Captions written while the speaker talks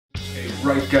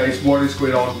Right guys, what is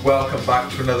going on? Welcome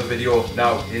back to another video.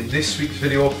 Now in this week's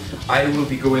video I will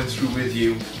be going through with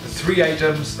you the 3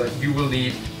 items that you will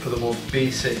need for the most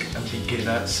basic and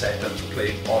beginner setup to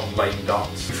play online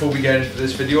darts. Before we get into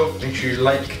this video, make sure you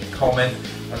like, comment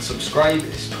and subscribe.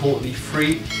 It's totally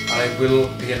free and I will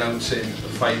be announcing the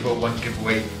 501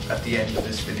 giveaway at the end of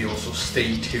this video, so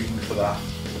stay tuned for that.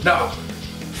 Now,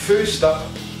 first up,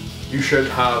 you should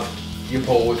have your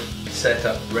board set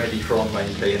up ready for online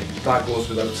playing. That goes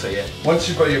without saying. Once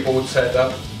you've got your board set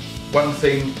up, one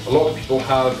thing a lot of people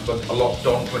have but a lot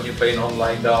don't when you're playing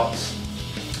online darts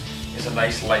is a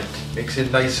nice light. Makes it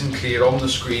nice and clear on the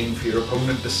screen for your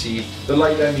opponent to see. The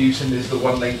light I'm using is the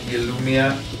 190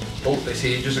 Lumia. Bought this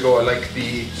ages ago. I like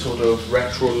the sort of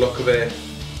retro look of it.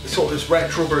 It's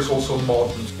retro but it's also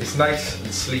modern. It's nice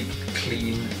and sleek,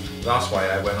 clean. That's why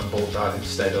I went and bought that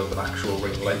instead of an actual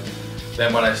ring light.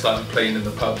 Then when I started playing in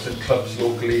the pubs and clubs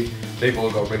locally, they've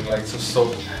all got ring lights,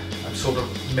 so I'm sort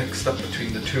of mixed up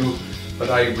between the two, but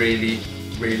I really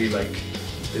like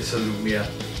this Lumia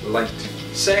light.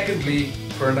 Secondly,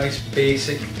 for a nice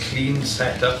basic clean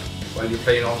setup while you're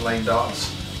playing online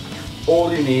darts,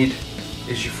 all you need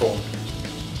is your phone.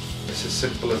 It's as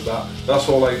simple as that. That's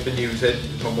all I've been using,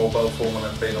 is my mobile phone when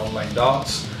I'm playing online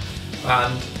darts,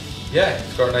 and yeah,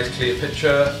 it's got a nice clear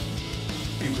picture.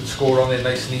 You can score on it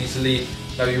nice and easily.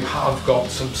 Now you have got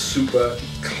some super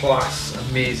class,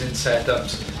 amazing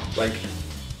setups, like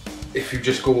if you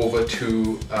just go over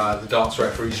to the Darts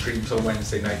Referee streams on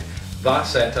Wednesday night, that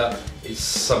setup is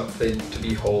something to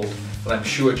behold, and I'm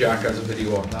sure Jack has a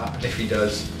video on that, and if he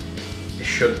does, it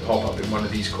should pop up in one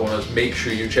of these corners. Make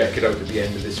sure you check it out at the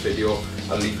end of this video.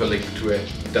 I'll leave a link to it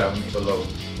down below.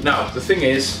 Now the thing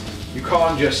is, you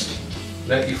can't just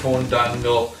let your phone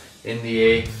dangle in the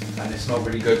air, and it's not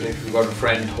really good if you've got a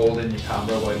friend holding your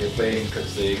camera while you're playing,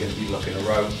 because they're going to be looking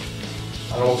around.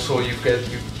 And also you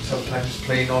sometimes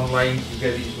playing online, you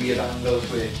get these weird angles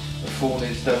where the phone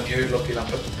is down here looking up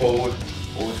at the board,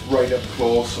 or it's right up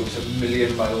close, so it's a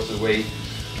million miles away.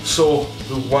 So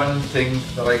the one thing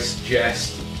that I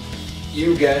suggest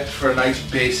you get for a nice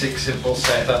basic simple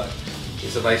setup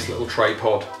is a nice little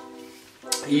tripod.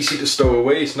 Easy to stow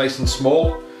away, it's nice and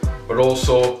small, but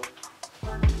also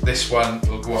this one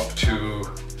will go up to,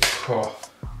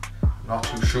 not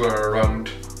too sure,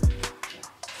 around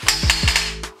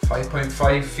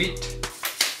 5.5 feet.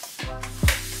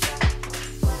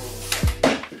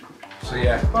 So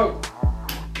yeah, about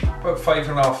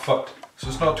 5.5 foot. So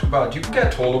it's not too bad. You can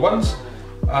get taller ones,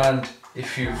 and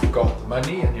if you've got the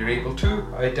money and you're able to,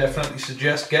 I definitely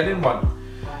suggest getting one.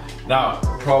 Now,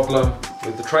 the problem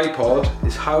with the tripod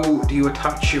is, how do you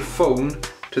attach your phone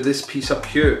to this piece up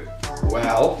here?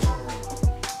 Well,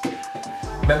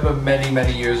 remember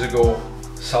many years ago,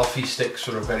 selfie sticks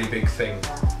were a very big thing.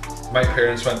 My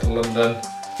parents went to London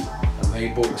and they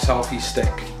bought a selfie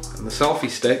stick, and the selfie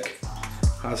stick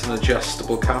has an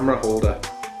adjustable camera holder,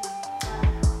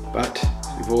 but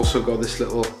you've also got this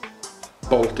little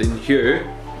bolt in here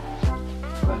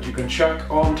that you can chuck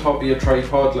on top of your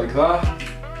tripod like that,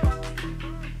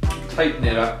 tighten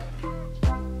it up,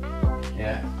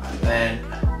 yeah, and then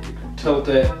you can tilt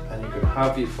it and you can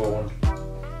have your phone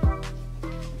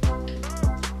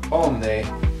on there,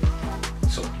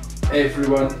 so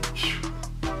everyone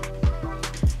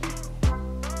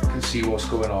can see what's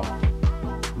going on.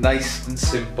 Nice and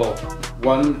simple.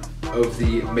 One of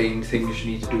the main things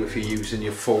you need to do if you're using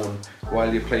your phone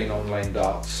while you're playing online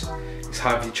darts is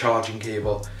have your charging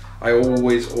cable. I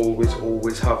always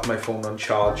have my phone on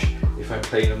charge if I'm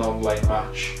playing an online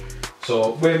match.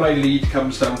 So where my lead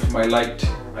comes down for my light,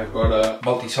 I've got a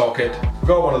multi-socket. I've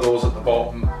got one of those at the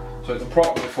bottom, so I can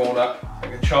prop my phone up, I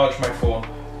can charge my phone.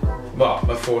 Well,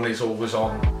 my phone is always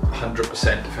on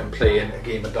 100% if I'm playing a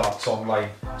game of darts online.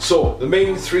 So the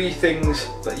main 3 things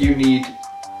that you need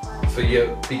for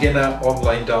your beginner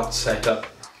online darts setup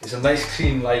is a nice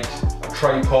clean light, a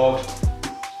tripod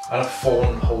and a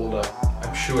phone holder.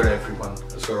 I'm sure everyone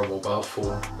has got a mobile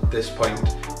phone at this point.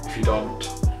 If you don't,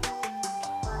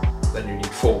 then you need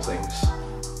 4 things.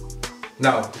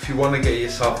 Now, if you want to get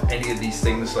yourself any of these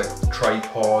things like the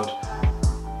tripod,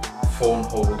 phone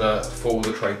holder for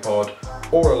the tripod,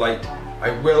 or a light, I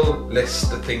will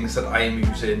list the things that I am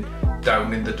using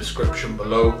down in the description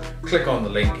below. Click on the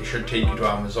link, it should take you to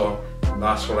Amazon, and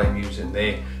that's what I'm using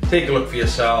there. Take a look for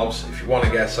yourselves. If you want to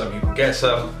get some, you can get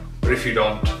some, but if you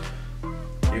don't,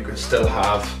 you can still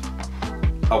have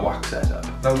a wax setup.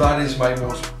 Now that is my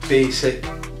most basic,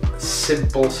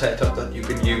 simple setup that you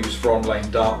can use for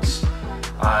online darts,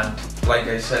 and like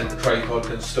I said, the tripod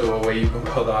can stow away. You can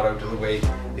put that out of the way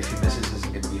if your missus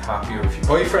isn't going to be happy, or if your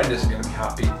boyfriend isn't going to be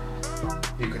happy.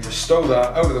 you can just stow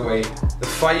that out of the way. The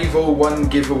 501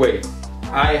 giveaway.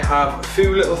 I have a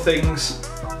few little things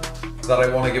that I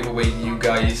want to give away to you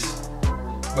guys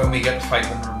when we get to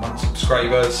 501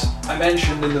 subscribers. I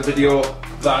mentioned in the video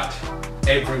that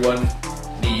everyone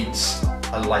needs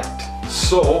a light.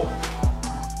 So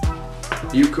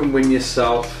you can win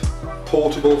yourself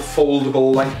portable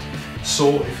foldable light.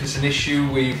 So if it's an issue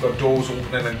where you've got doors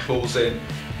opening and closing,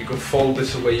 you can fold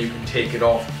this away, you can take it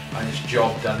off, and it's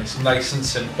job done. It's nice and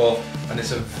simple, and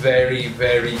it's a very,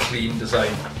 very clean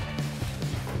design.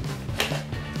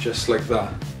 Just like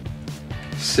that.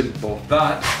 Simple.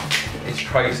 That is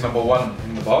prize number 1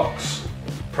 in the box.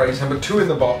 Prize number 2 in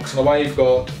the box. Now I've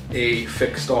got a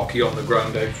fixed OCHE on the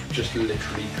ground. I've just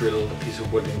literally drilled a piece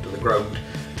of wood into the ground.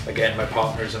 Again, my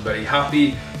partner isn't very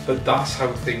happy, but that's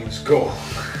how things go.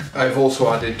 I've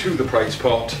also added to the prize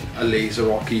pot a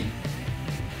laser OCHE.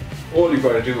 All you've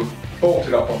got to do, bolt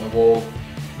it up on the wall,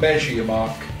 measure your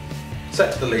mark,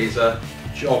 set the laser,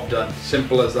 job done.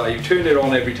 Simple as that. You turn it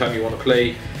on every time you want to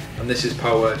play, and this is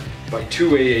powered by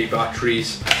 2 AA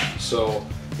batteries. So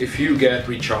if you get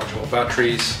rechargeable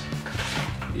batteries,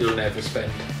 you'll never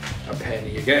spend a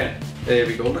penny again. There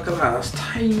we go, look at that, that's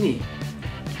tiny.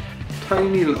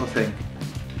 Tiny little thing.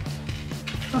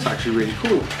 That's actually really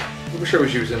cool. I wish I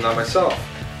was using that myself,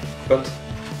 but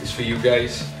it's for you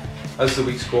guys. As the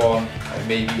weeks go on, I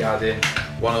may be adding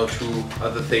 1 or 2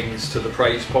 other things to the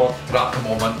prize pot, but at the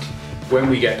moment, when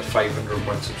we get to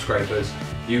 501 subscribers,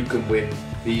 you can win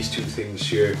these 2 things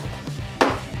here,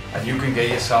 and you can get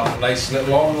yourself a nice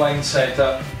little online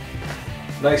setup,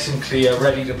 nice and clear,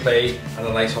 ready to play, and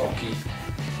a nice OCHE.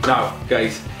 Now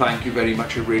guys, thank you very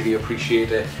much, I really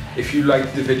appreciate it. If you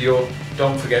liked the video,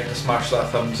 don't forget to smash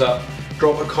that thumbs up.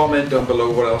 Drop a comment down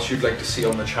below what else you'd like to see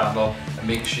on the channel, and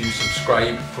make sure you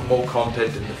subscribe for more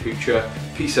content in the future.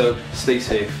 Peace out, stay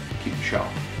safe, keep it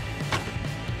sharp.